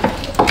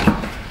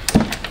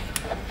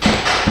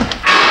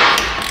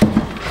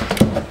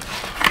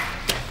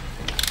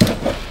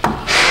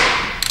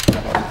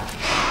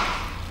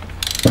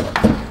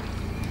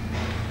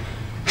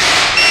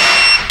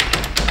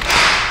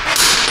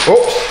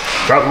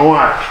 Oops, dropped my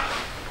watch.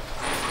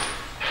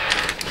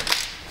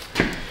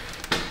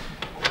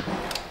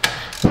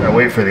 Gotta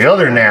wait for the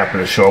other Napa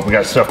to show up. We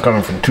got stuff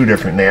coming from 2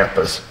 different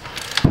Napas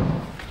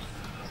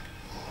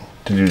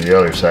to do the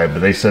other side, but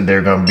they said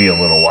they're gonna be a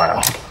little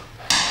while.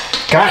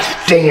 Gosh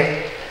dang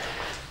it.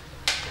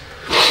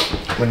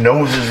 My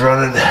nose is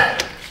running.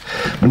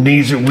 My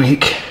knees are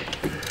weak.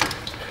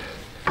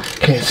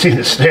 Can't seem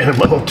to stand on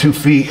my own 2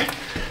 feet.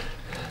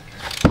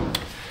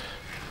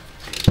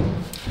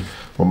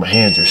 Well, my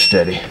hands are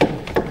steady.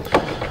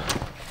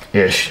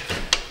 Ish.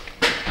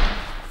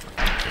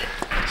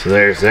 So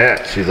there's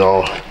that. She's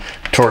all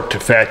torqued to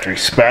factory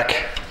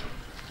spec.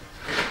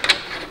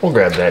 We'll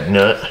grab that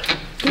nut.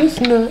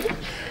 This nut.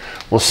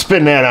 We'll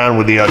spin that on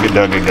with the Ugga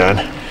Dugga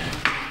gun.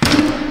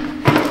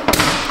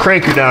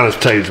 Crank her down as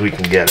tight as we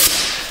can get it.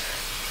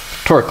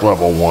 Torque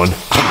level 1.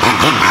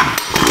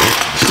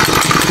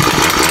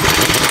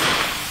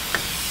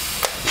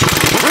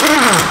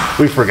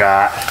 We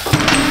forgot.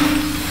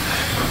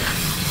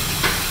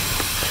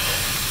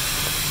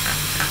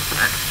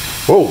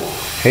 Whoa.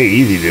 Hey,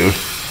 easy, dude.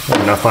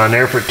 Enough on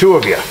there for 2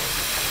 of you.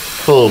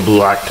 A little blue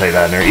Loctite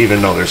on there,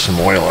 even though there's some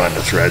oil on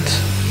the threads.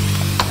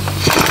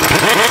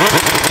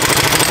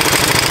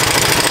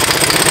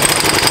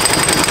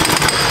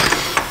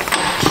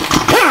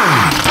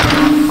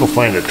 Go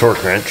find a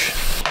torque wrench.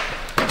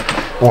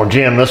 We'll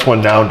jam this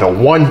one down to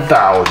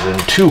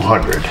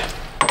 1,200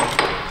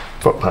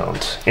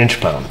 foot-pounds,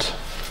 inch-pounds,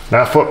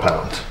 not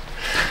foot-pounds.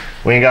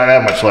 We ain't got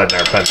that much lead in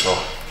our pencil.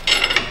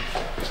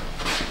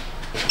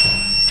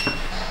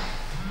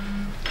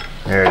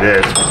 There it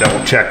is, we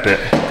double checked it.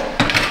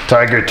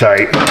 Tiger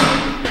tight.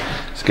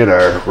 Let's get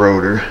our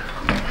rotor.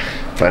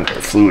 Find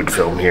our fluid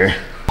film here.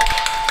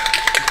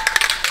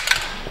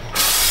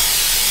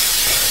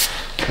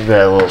 Give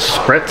that a little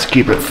spritz,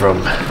 keep it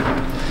from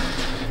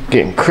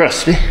getting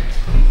crusty.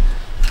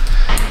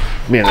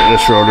 Being that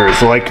this rotor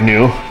is like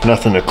new,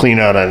 nothing to clean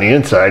out on the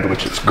inside,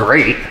 which is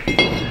great.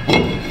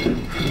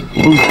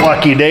 Whose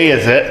lucky day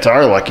is it? It's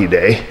our lucky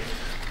day.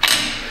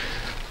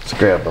 Let's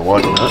grab the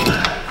lug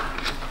nut.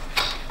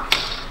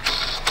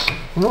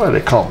 I don't know why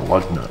they call them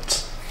lug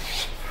nuts.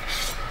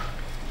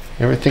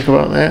 You ever think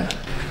about that?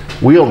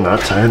 Wheel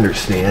nuts, I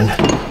understand.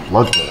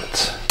 Lug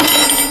nuts.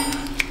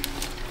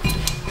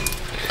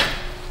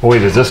 Oh, wait,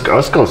 does this go?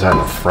 This goes on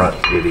the front,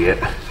 idiot.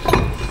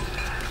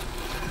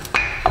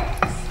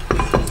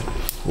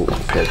 Oh, my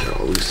pads are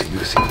all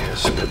loosey-goosey. Yeah,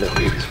 spread that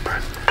baby's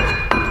apart.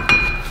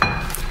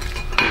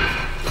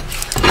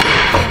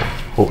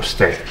 Oh,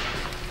 stay.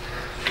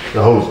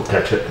 The hose will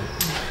catch it.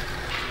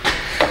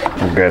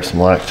 I'll grab some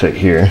Loctite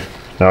here.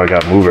 Now I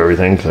gotta move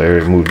everything because I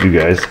already moved you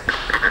guys.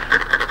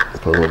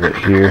 Put a little bit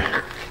here.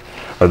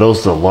 Are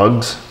those the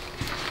lugs?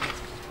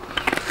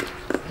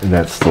 And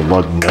that's the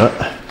lug nut.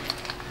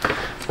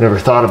 Never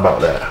thought about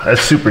that.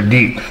 That's super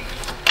deep.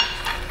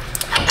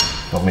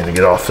 Don't mean to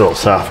get all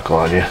philosophical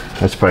on you.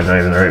 That's probably not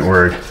even the right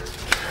word.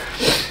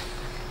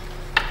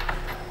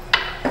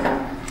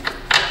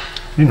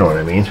 You know what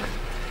I mean.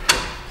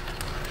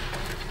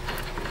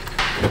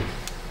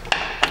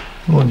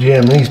 We'll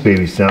jam these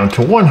babies down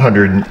to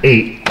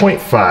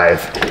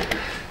 108.5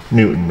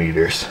 Newton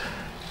meters.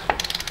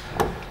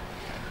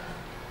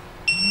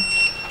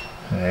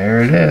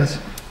 There it is.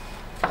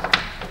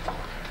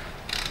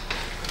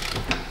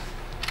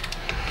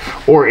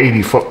 Or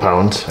 80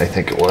 foot-pounds, I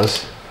think it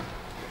was.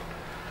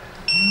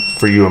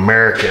 For you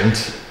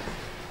Americans.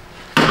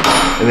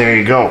 And there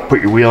you go.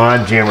 Put your wheel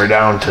on, jam her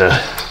down to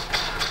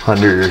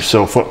 100 or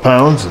so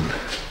foot-pounds, and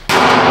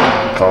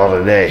call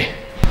it a day.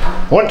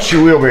 Once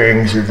your wheel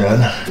bearings are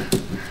done,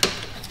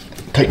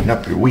 tighten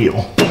up your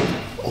wheel.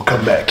 We'll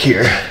come back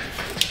here.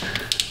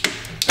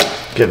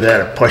 Give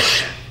that a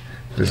push.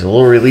 There's a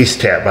little release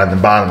tab on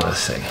the bottom of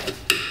this thing.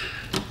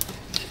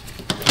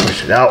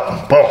 Push it out,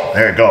 and boom,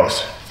 there it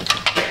goes.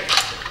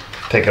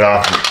 Take it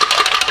off and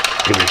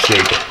give it a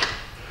shake.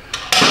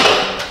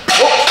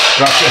 Oh,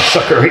 drop that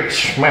sucker right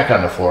smack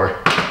on the floor.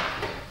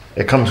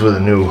 It comes with a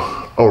new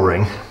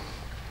O-ring.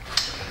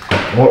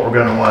 What we're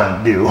gonna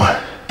wanna do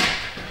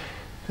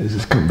is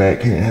just come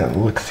back here and have a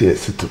look, see it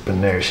sits up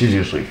in there. She's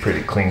usually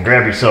pretty clean.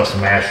 Grab yourself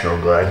some Astro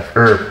Glide,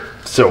 or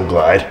So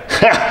Glide.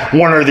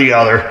 One or the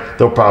other.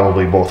 They'll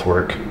probably both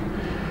work.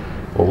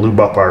 We'll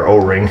lube up our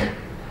O-ring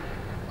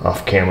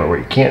off camera where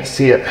you can't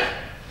see it.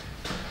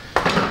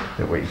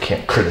 That way you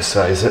can't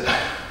criticize it.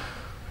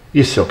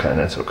 You still can,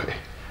 that's okay.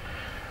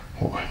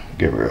 We'll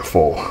give her a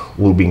full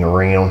lubing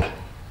around.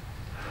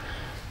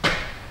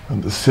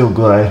 And the Seal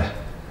Glide,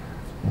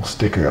 we'll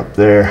stick her up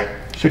there.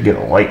 Should get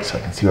a light so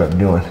I can see what I'm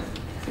doing.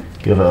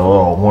 Give it a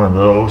little one of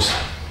those.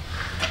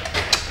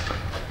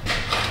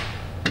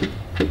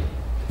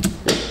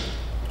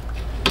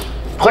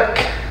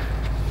 Click.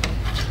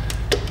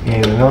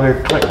 And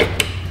another click.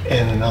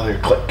 And another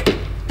click.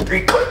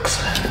 3 clicks.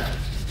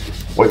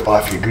 Wipe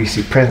off your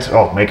greasy prints.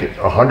 Oh, make it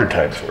 100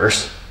 times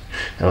worse.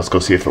 Now let's go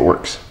see if it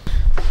works.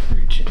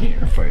 Reach in here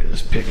and fire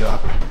this pig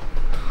up.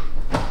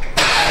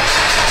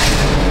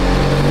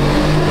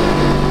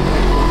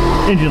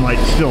 Engine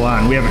light's still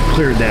on. We haven't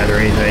cleared that or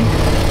anything.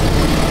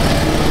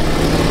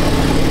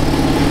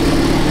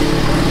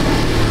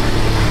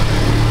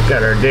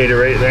 Got our data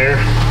right there.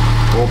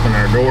 Open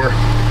our door.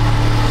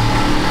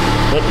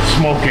 Let the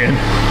smoke in.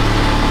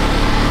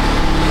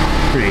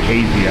 Pretty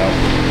hazy out.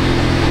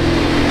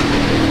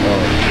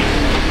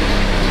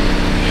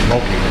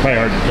 Smoky. Probably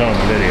hard to tell in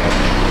the video.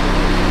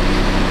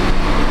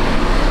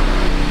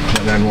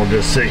 And then we'll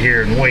just sit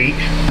here and wait.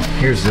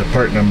 Here's the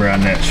part number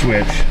on that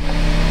switch,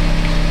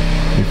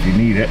 if you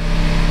need it.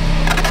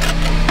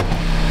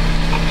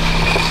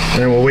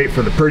 And then we'll wait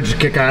for the purge to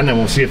kick on, and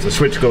we'll see if the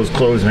switch goes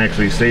closed and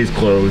actually stays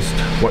closed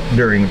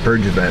during the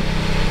purge event.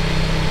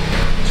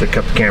 So it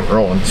kept the camera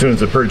rolling. As soon as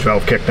the purge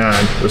valve kicked on,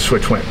 the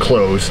switch went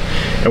closed.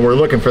 And we're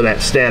looking for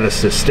that status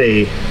to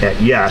stay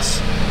at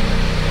yes.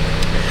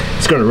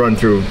 It's going to run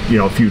through,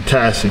 a few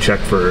tests and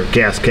check for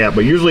gas cap,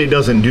 but usually it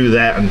doesn't do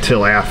that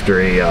until after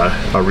a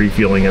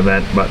refueling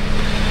event. But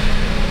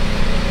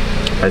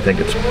I think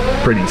it's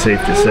pretty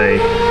safe to say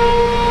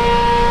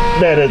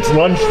that it's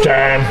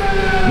lunchtime.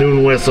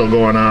 Noon whistle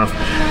going off.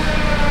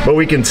 But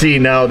we can see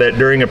now that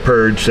during a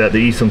purge that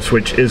the ESIM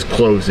switch is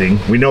closing.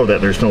 We know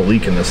that there's no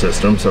leak in the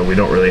system, so we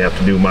don't really have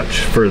to do much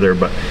further.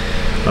 But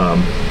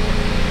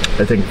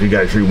I think if you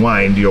guys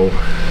rewind, you'll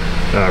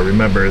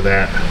remember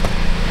that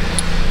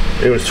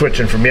it was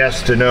switching from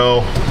yes to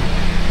no.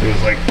 It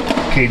was like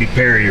Katy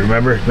Perry,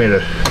 remember? Made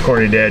a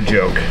corny dad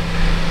joke.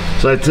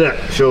 So that's it.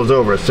 Show's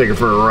over. Let's take it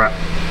for a wrap.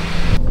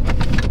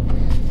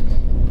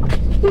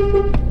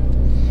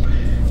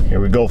 Here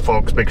we go,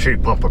 folks. Make sure you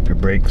pump up your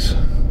brakes,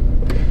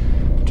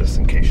 just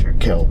in case your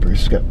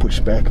calipers got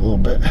pushed back a little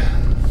bit.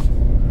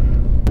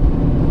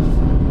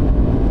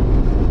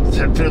 Let's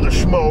head through the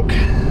smoke.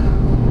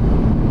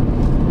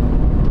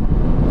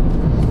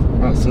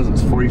 Oh, it says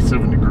it's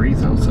 47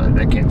 degrees outside.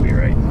 That can't be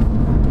right.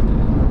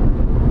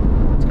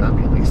 It's gotta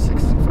be at least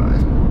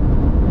 65.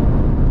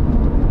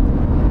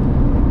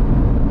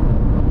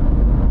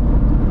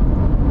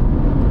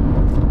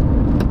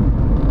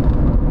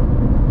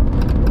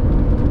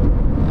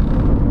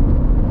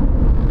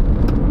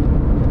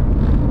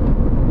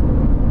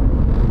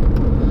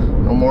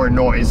 More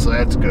noise, so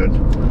that's good.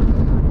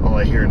 All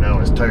I hear now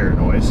is tire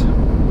noise,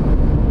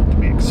 to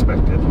be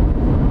expected.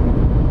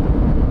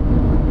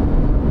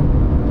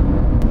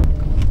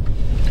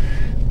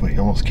 But you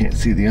almost can't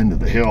see the end of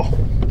the hill.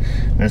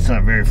 That's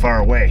not very far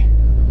away.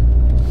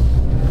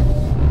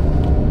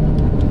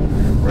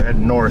 We're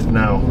heading north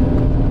now.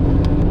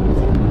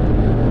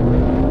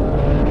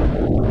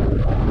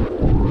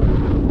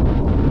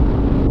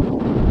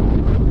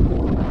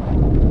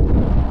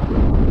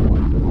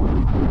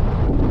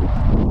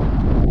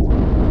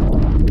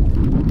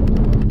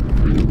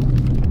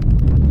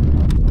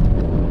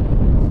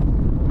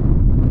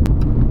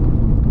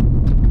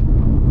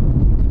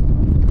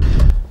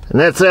 And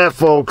that's that,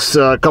 folks.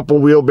 A couple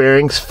wheel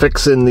bearings,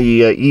 fixing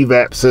the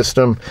evap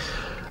system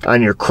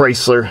on your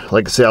Chrysler.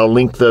 Like I say, I'll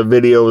link the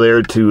video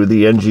there to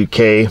the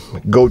NGK,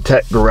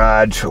 GoTech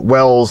Garage,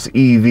 Wells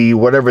EV,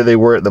 whatever they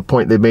were at the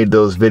point they made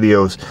those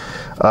videos.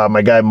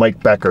 My guy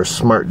Mike Becker,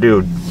 smart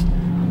dude,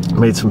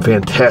 made some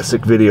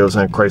fantastic videos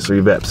on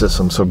Chrysler evap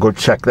systems. So go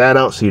check that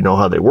out so you know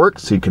how they work,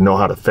 so you can know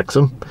how to fix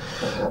them.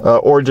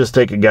 Or just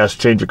take a guess,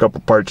 change a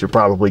couple parts, you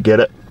probably get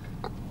it.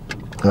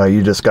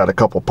 You just got a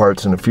couple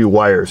parts and a few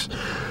wires.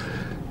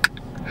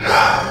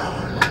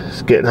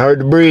 It's getting hard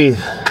to breathe.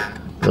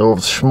 A little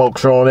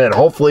smoke's rolling in.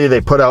 Hopefully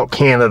they put out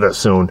Canada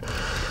soon.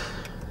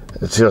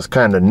 It's just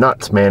kind of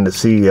nuts, man, to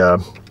see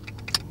the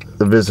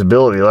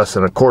visibility less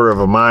than a quarter of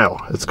a mile.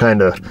 It's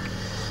kind of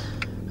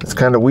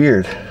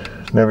weird.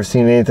 Never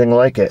seen anything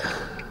like it.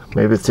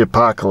 Maybe it's the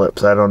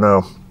apocalypse. I don't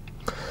know.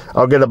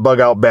 I'll get a bug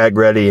out bag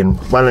ready, and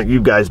why don't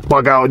you guys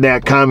bug out in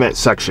that comment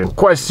section?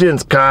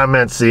 Questions,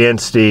 comments, the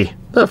Insta,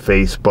 the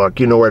Facebook.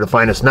 You know where to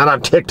find us. Not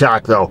on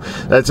TikTok, though.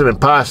 That's an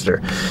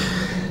imposter.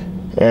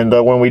 And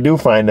when we do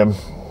find them,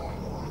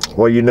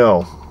 well, you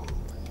know.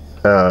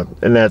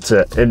 And that's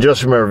it. And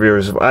just remember,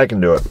 viewers, if I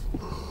can do it,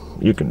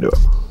 you can do it.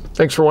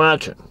 Thanks for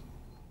watching.